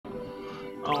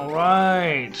All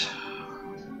right.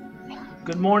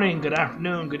 Good morning, good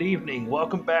afternoon, good evening.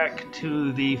 Welcome back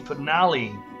to the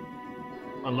finale,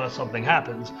 unless something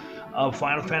happens, of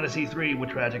Final Fantasy III with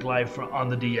Tragic Life on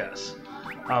the DS.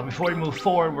 Before we move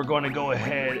forward, we're going to go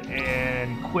ahead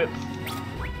and equip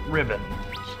ribbon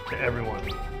to everyone.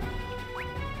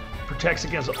 Protects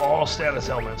against all status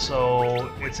elements,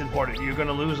 so it's important. You're going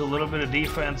to lose a little bit of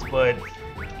defense, but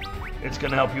it's going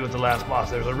to help you with the last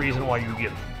boss. There's a reason why you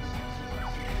get it.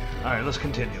 Alright, let's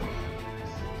continue.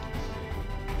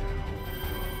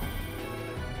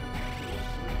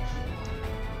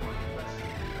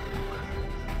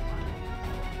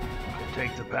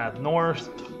 Take the path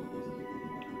north,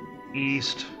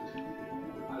 east,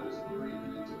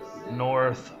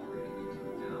 north,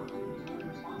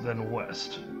 then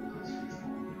west.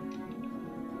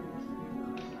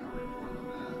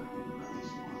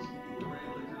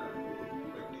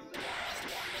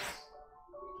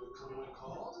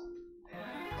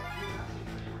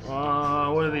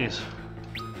 What are these?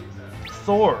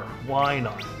 Thor, why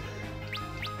not?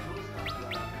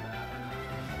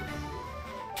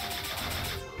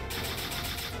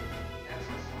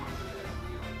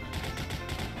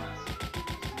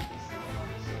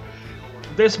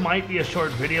 This might be a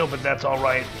short video, but that's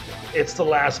alright. It's the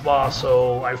last boss,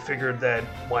 so I figured that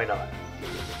why not?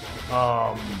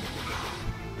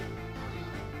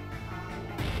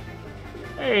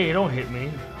 Hey, don't hit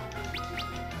me.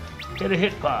 Hit a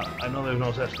hit pop. I know there's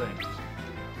no such thing.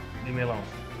 Leave me alone.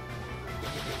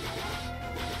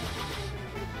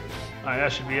 Alright,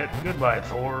 that should be it. Goodbye,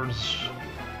 Thors.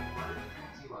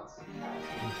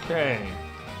 Okay.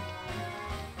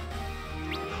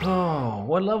 Oh,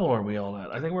 what level are we all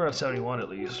at? I think we're at 71 at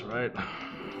least, right?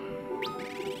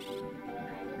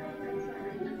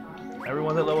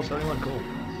 Everyone's at level 71, cool.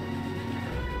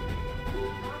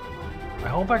 I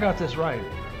hope I got this right.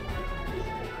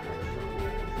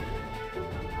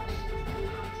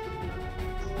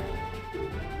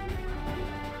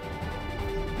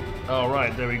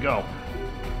 Alright, there we go.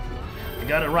 I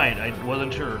got it right, I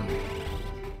wasn't sure.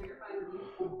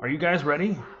 Are you guys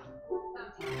ready?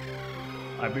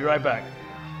 I'll be right back.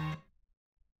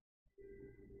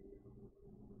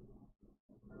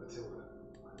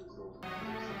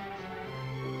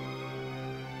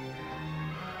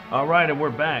 Alright, and we're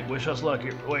back. Wish us luck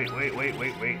here. Wait.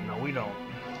 No, we don't.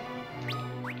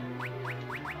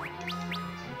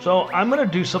 So, I'm going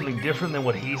to do something different than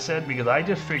what he said because I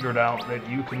just figured out that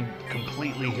you can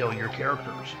completely heal your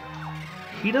characters.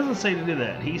 He doesn't say to do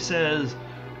that. He says,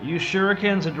 use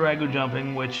shurikens and dragu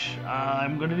jumping, which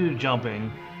I'm going to do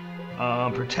jumping.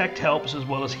 Protect helps as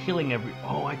well as healing every...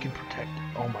 Oh, I can protect.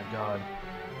 Oh my god.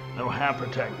 I don't have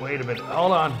protect. Wait a minute.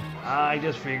 Hold on. I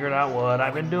just figured out what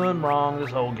I've been doing wrong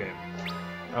this whole game.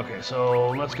 Okay,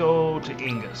 so let's go to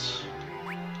Ingus.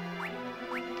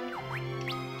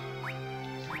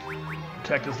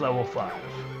 Protect is level 5.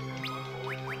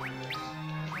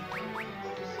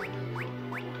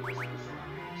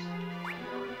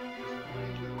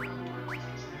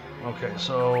 Okay,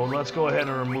 so let's go ahead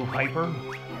and remove Hyper.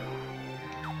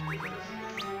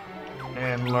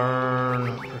 And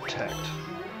learn Protect.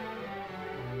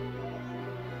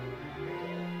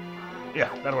 Yeah,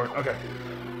 that'll work. Okay.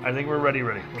 I think we're ready.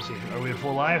 Let's see. Are we at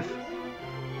full life?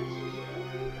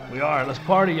 We are. Let's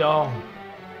party, y'all.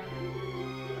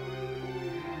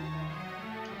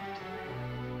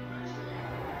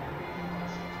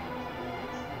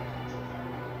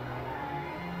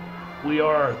 We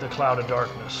are the cloud of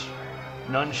darkness.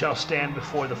 None shall stand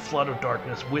before the flood of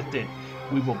darkness. With it,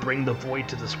 we will bring the void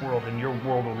to this world and your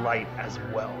world of light as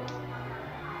well.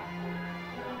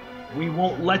 We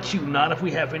won't let you, not if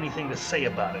we have anything to say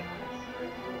about it.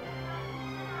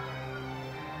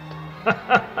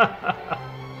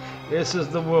 This is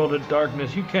the world of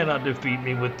darkness. You cannot defeat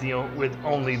me with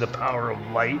only the power of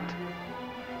light.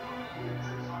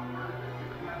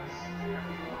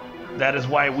 That is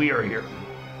why we are here.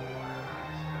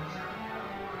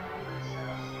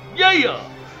 Yeah!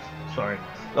 Sorry.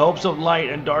 The hopes of light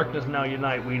and darkness now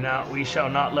unite. We shall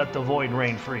not let the void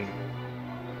reign free.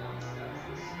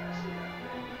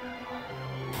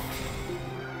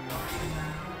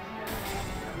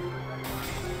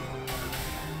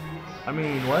 I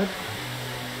mean, what?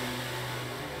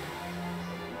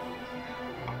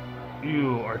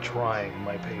 You are trying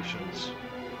my patience.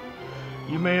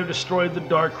 You may have destroyed the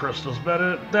dark crystals,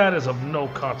 but that is of no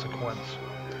consequence.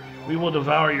 We will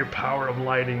devour your power of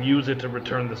light and use it to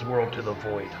return this world to the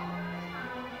void.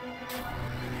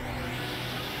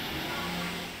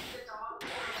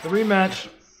 The rematch.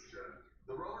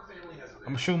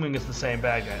 I'm assuming it's the same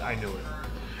bad guy. I knew it.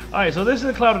 Alright, so this is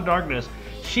the Cloud of Darkness.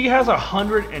 she has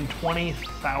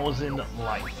 120,000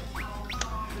 life.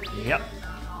 Yep.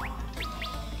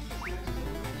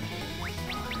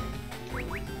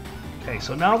 Okay,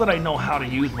 so now that I know how to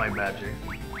use my magic,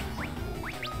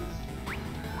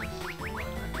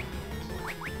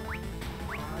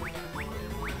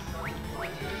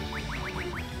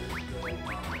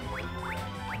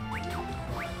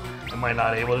 am I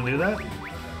not able to do that?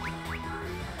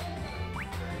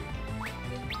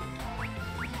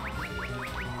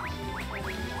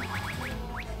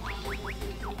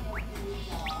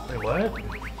 Wait, what?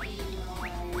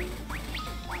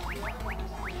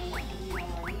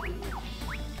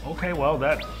 Okay, well,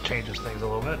 that changes things a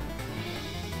little bit.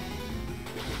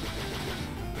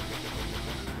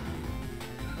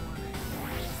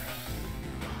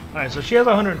 Alright, so she has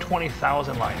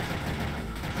 120,000 life.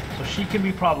 So she can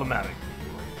be problematic.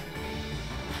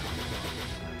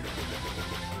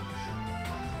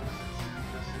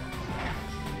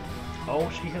 Oh,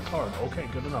 she hits hard. Okay,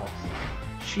 good to know.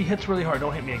 She hits really hard.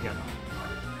 Don't hit me again.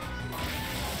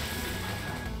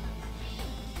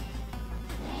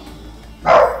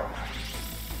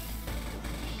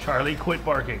 Charlie, quit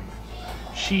barking.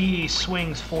 She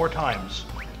swings 4 times.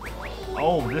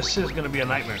 Oh, this is going to be a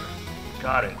nightmare.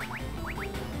 Got it.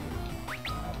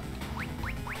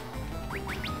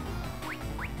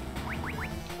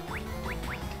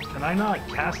 Can I not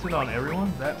cast it on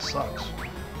everyone? That sucks.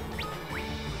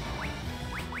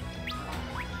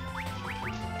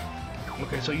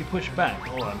 Okay, so you push back.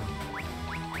 Hold on.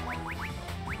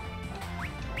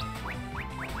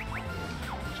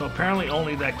 So apparently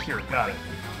only that cure. Got it.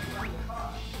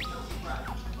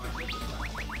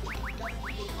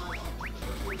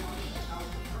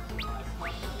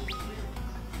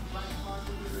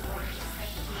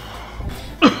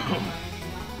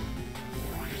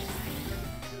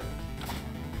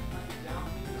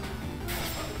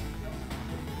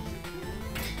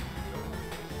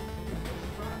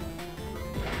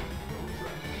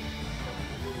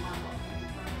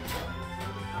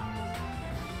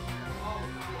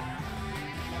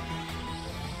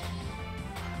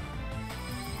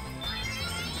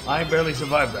 I barely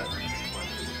survived that.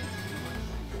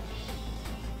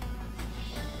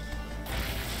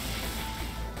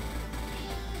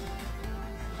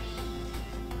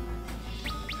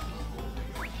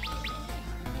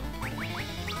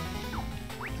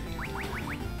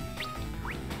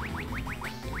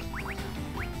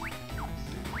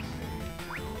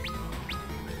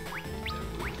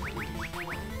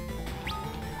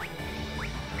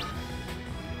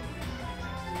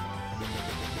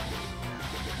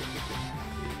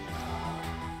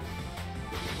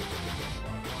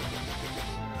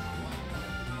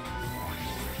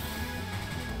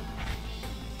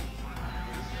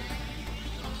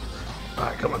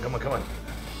 Alright, come on, come on, come on.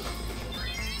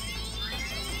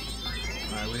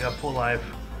 Alright, we got full life.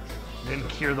 Didn't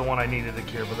cure the one I needed to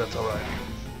cure, but that's alright.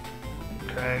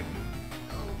 Okay.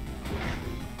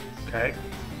 Okay.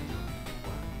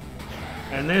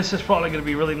 And this is probably going to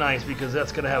be really nice because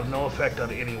that's going to have no effect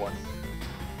on anyone.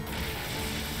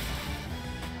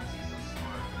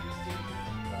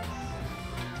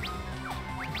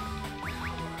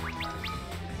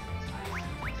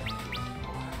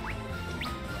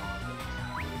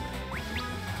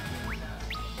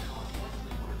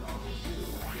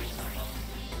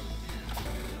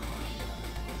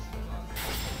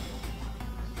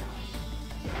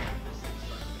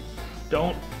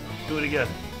 Don't do it again.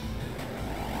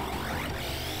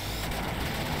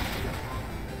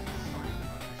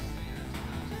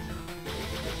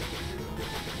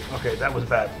 Okay, that was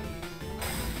bad.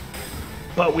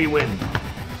 But we win.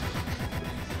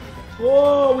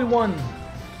 Whoa, we won.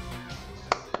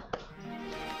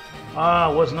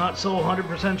 Was not so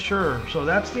 100% sure. So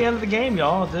that's the end of the game,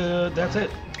 y'all. That's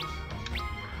it.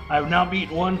 I've now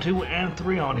beat 1, 2, and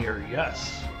 3 on here.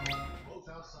 Yes.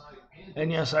 And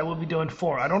yes, I will be doing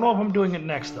 4. I don't know if I'm doing it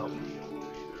next, though.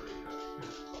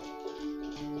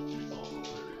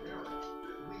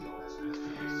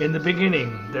 In the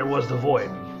beginning, there was the void.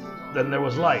 Then there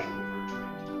was light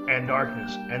and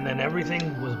darkness. And then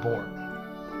everything was born.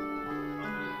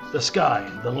 The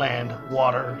sky, the land,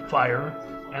 water, fire,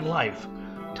 and life.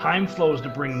 Time flows to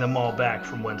bring them all back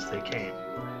from whence they came.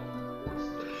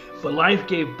 But life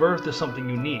gave birth to something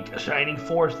unique, a shining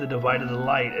force that divided the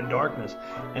light and darkness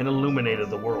and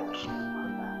illuminated the worlds.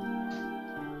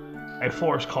 A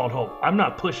force called hope. I'm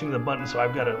not pushing the button, so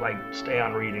I've got to like stay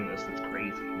on reading this. That's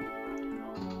crazy.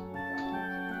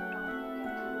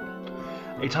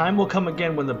 A time will come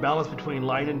again when the balance between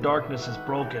light and darkness is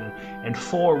broken, and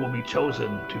 4 will be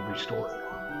chosen to restore it.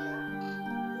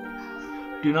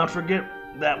 Do not forget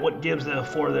that what gives them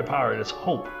for their power is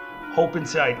hope. Hope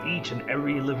inside each and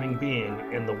every living being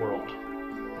in the world.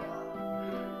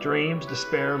 Dreams,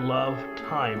 despair, love,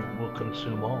 time will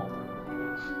consume all.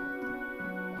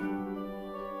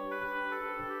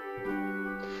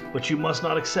 But you must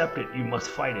not accept it, you must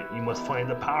fight it. You must find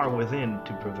the power within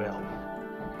to prevail.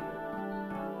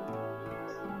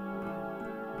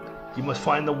 You must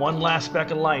find the one last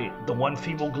speck of light, the one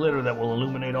feeble glitter that will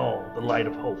illuminate all, the light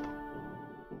of hope.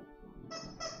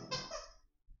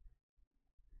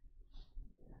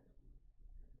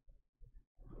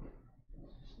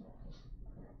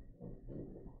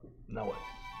 Now what?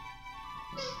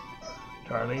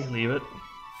 Charlie, leave it.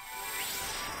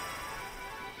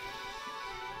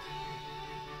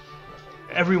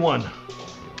 Everyone.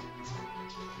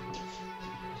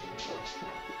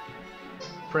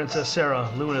 Princess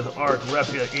Sarah, Lunith, Ark,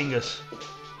 Refia, Ingus.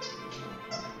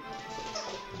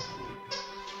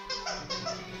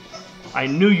 I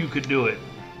knew you could do it.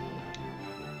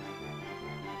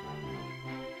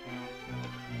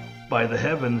 By the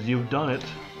heavens, you've done it.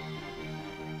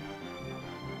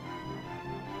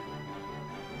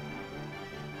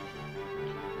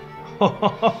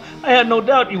 I had no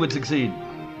doubt you would succeed.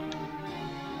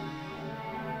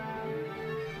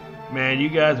 Man, you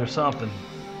guys are something.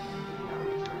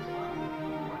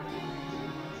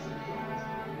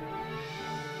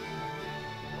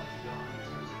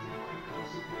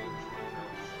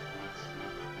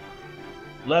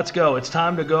 Let's go. It's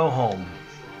time to go home.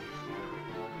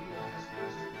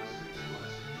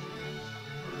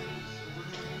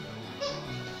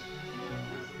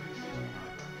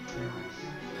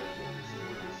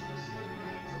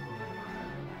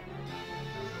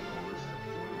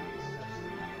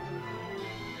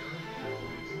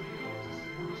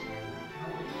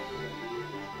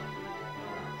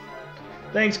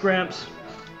 Thanks, Gramps.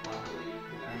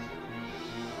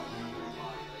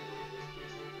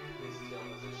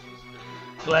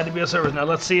 Glad to be of service. Now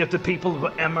let's see if the people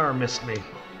of Emmer missed me.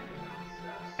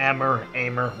 Emmer,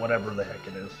 whatever the heck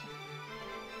it is.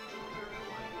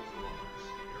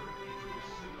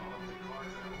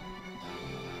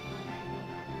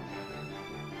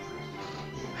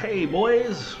 Hey,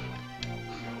 boys.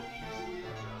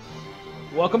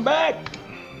 Welcome back.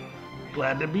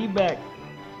 Glad to be back.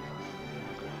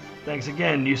 Thanks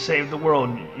again. You saved the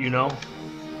world, you know.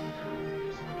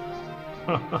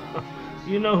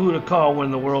 You know who to call when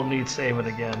the world needs saving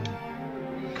again.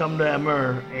 Come to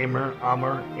Amr.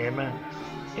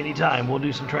 Anytime. We'll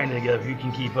do some training together if you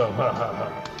can keep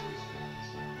up.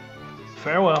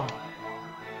 Farewell.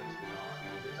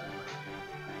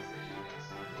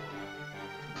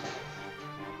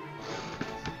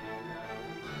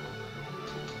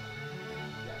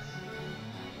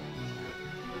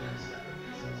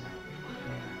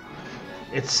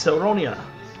 It's Seronia.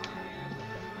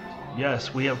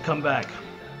 Yes, we have come back.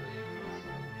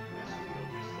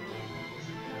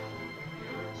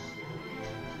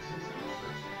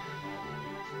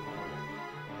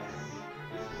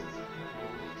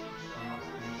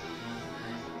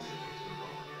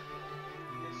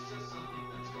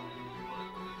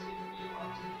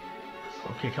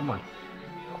 Okay, come on.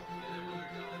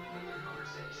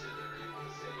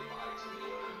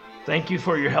 Thank you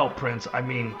for your help, Prince. I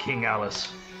mean, King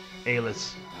Alice.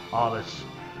 Alice.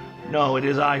 No, it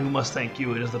is I who must thank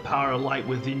you. It is the power of light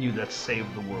within you that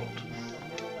saved the world.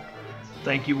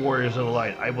 Thank you, warriors of the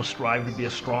light. I will strive to be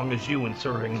as strong as you in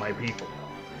serving my people.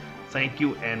 Thank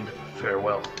you and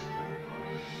farewell.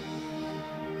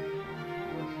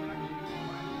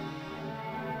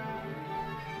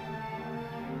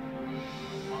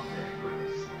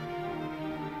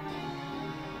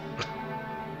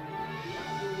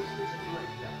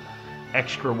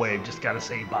 Extra wave, just gotta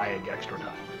say bye extra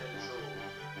time.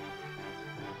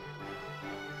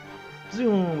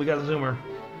 Zoom, we got a zoomer.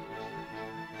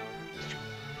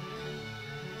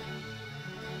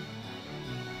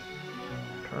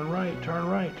 Turn right, turn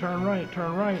right, turn right,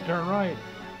 turn right, turn right.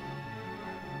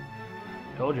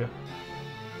 Told you.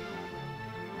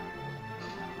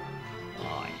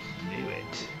 I knew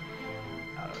it.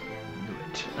 I knew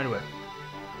it. Anyway.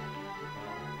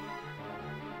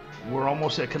 We're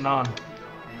almost at Canaan.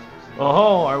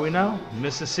 Oh, are we now?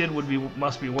 Mrs. Sid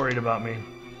must be worried about me.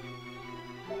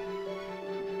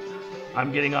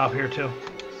 I'm getting off here too.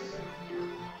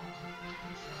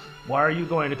 Why are you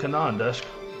going to Canaan, Dusk?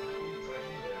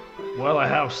 Well, I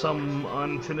have some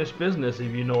unfinished business,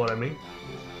 if you know what I mean.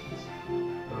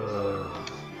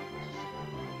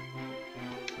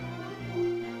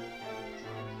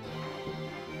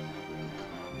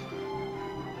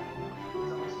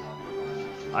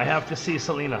 I have to see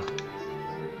Selena.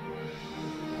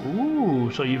 Ooh,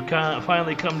 so you've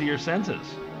finally come to your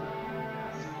senses.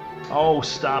 Oh,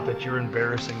 stop it. You're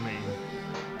embarrassing me.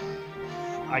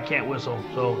 I can't whistle,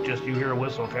 so just you hear a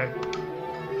whistle, okay?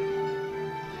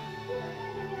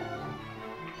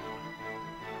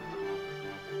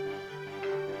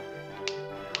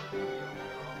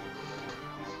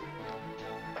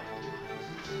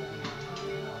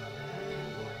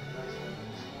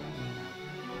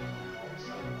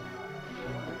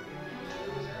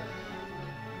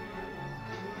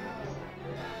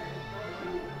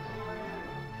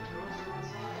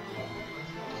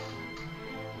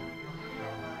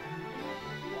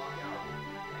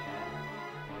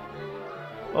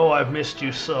 Oh, I've missed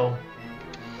you so.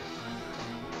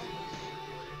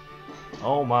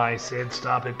 Oh my, Sid,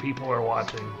 stop it. People are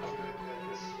watching.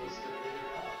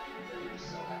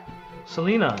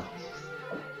 Selena.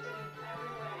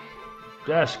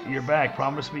 Desk, you're back.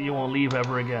 Promise me you won't leave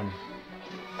ever again.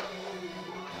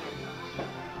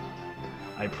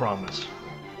 I promise.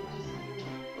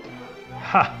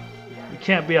 Ha! We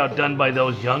can't be outdone by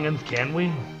those young'uns, can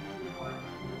we?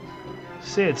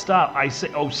 Sid, stop. I say,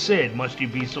 oh, Sid, must you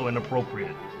be so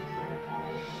inappropriate?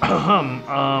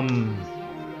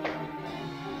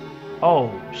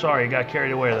 Oh, sorry, got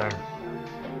carried away there.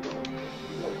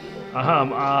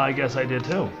 I guess I did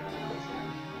too.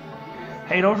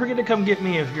 Hey, don't forget to come get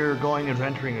me if you're going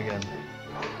adventuring again.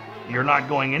 You're not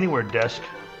going anywhere, Desk.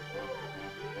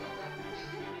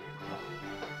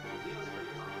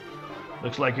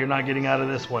 Looks like you're not getting out of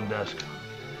this one, Desk.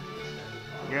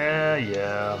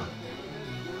 Yeah.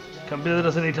 Come visit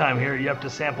us anytime here. You have to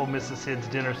sample Mrs. Sid's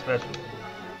dinner special.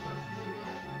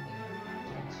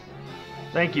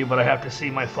 Thank you, but I have to see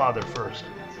my father first.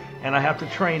 And I have to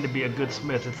train to be a good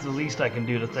smith. It's the least I can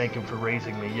do to thank him for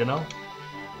raising me, you know?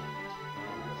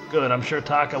 Good, I'm sure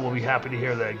Taka will be happy to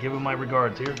hear that. Give him my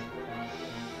regards here.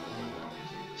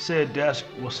 Sid, Desk,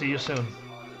 we'll see you soon.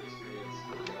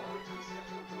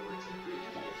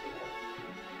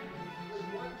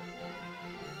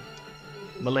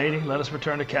 Milady, let us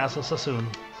return to Castle Sassoon.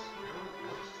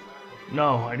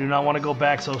 No, I do not want to go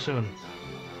back so soon.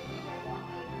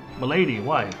 Milady,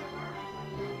 why?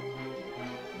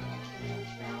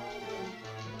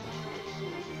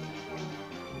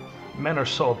 Men are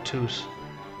so obtuse.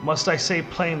 Must I say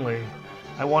plainly,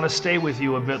 I want to stay with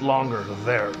you a bit longer.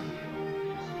 There.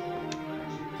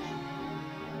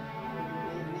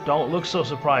 Don't look so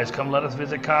surprised. Come, let us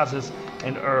visit Kazis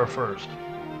and first.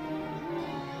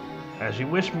 As you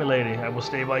wish, milady. I will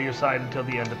stay by your side until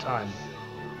the end of time.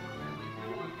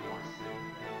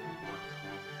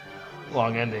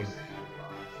 Long ending.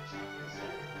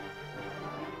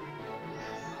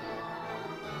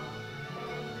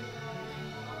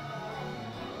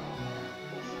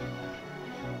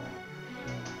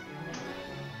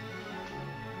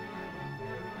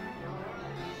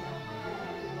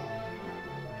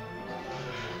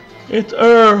 It's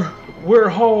we're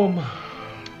home.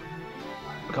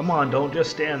 Come on, don't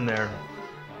just stand there.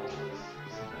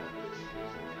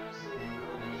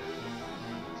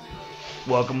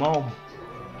 Welcome home.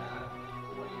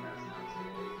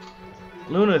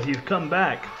 Luna, if you've come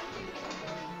back.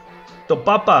 The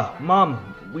Papa,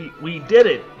 Mom, we did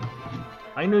it.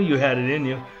 I knew you had it in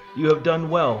you. You have done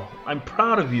well. I'm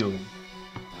proud of you.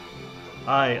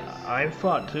 I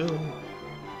fought too.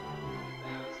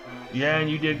 Yeah, and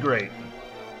you did great.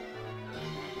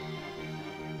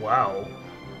 Wow.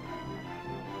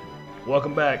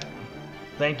 Welcome back.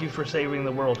 Thank you for saving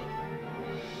the world.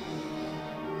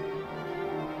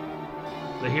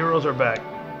 The heroes are back.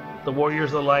 The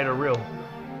warriors of the light are real.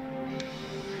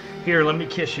 Here, let me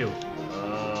kiss you.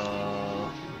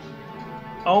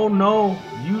 Oh no,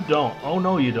 you don't. Oh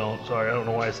no, you don't. Sorry, I don't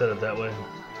know why I said it that way.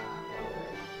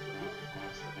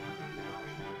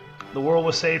 The world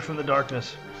was saved from the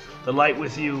darkness. The light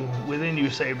within you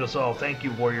saved us all. Thank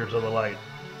you, warriors of the light.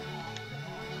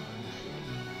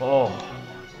 Oh.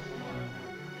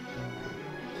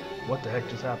 What the heck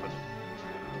just happened?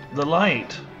 The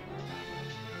light.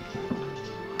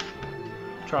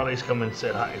 Charlie's come and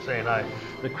said hi, saying hi.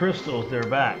 The crystals, they're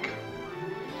back.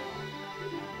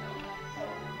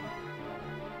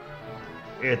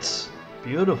 It's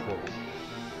beautiful.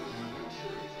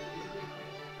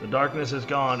 The darkness is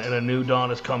gone and a new dawn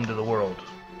has come to the world.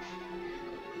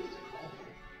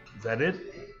 Is that it?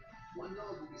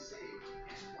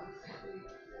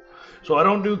 So I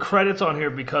don't do credits on here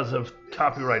because of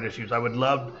copyright issues. I would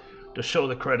love to show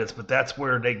the credits, but that's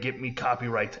where they get me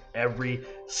copyrights every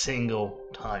single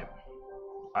time.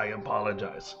 I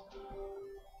apologize.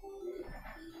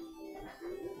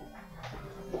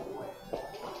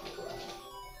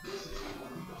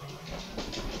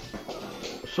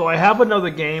 So I have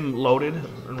another game loaded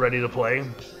and ready to play.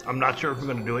 I'm not sure if I'm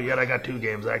going to do it yet. I got 2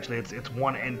 games actually. It's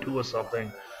 1 and 2 or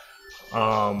something. But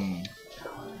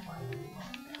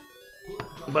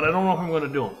I don't know if I'm going to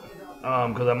do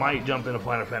them. Because I might jump into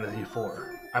Final Fantasy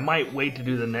 4. I might wait to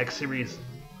do the next series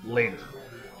later.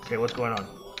 Okay, what's going on?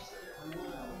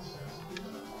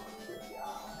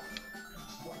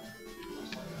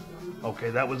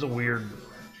 Okay, that was a weird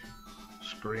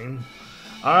screen.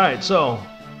 Alright, so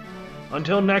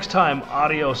until next time,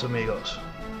 adios amigos.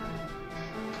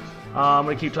 I'm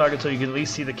going to keep talking so you can at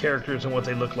least see the characters and what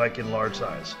they look like in large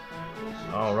size.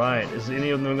 Alright, is any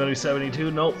of them going to be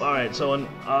 72? Nope. Alright, so in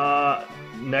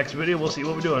next video we'll see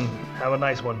what we're doing. Have a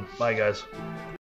nice one. Bye guys.